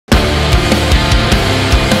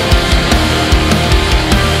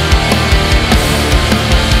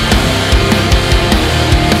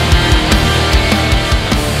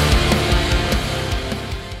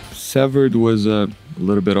Severed was a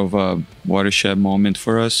little bit of a watershed moment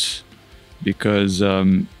for us because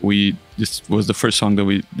this was the first song that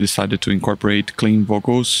we decided to incorporate clean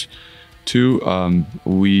vocals to.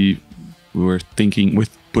 We were thinking, we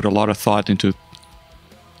put a lot of thought into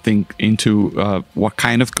what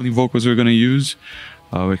kind of clean vocals we are going to use.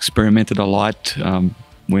 We experimented a lot.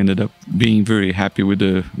 We ended up being very happy with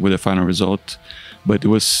the final result, but it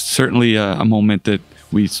was certainly a moment that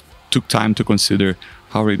we took time to consider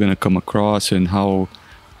how we're going to come across and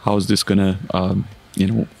how's this going to,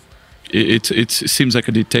 it seems like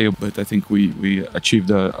a detail, but I think we achieved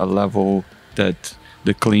a level that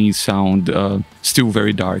the clean sound still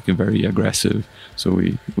very dark and very aggressive. So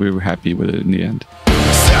we were happy with it in the end.